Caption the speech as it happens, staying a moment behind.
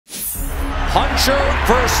Puncher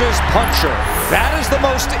versus puncher. That is the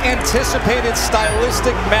most anticipated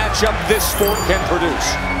stylistic matchup this sport can produce.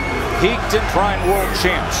 Peaked and prime world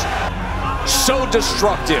champs. So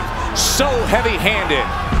destructive, so heavy-handed.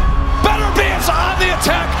 Beterbiev's on the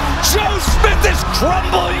attack. Joe Smith is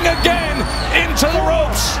crumbling again into the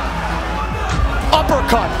ropes.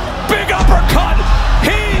 Uppercut, big uppercut.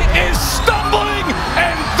 He is stumbling,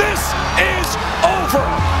 and this is over.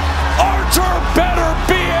 Artur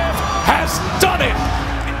Beterbiev has done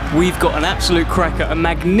it. We've got an absolute cracker, a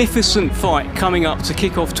magnificent fight coming up to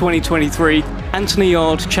kick off 2023. Anthony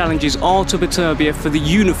Yarde challenges Artur Beterbiev for the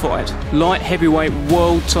unified light heavyweight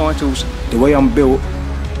world titles. The way I'm built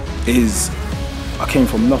is I came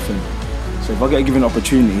from nothing. So if I get given an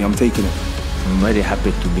opportunity, I'm taking it. I'm very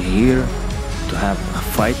happy to be here, to have a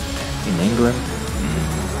fight in England.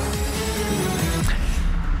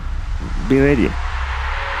 Be ready.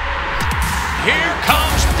 Here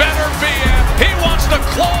comes Beterbiev. He wants to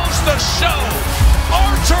close the show.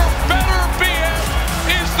 Artur Beterbiev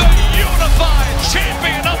is the unified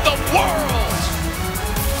champion of the world.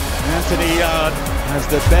 Anthony Yarde has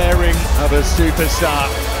the bearing of a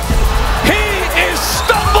superstar.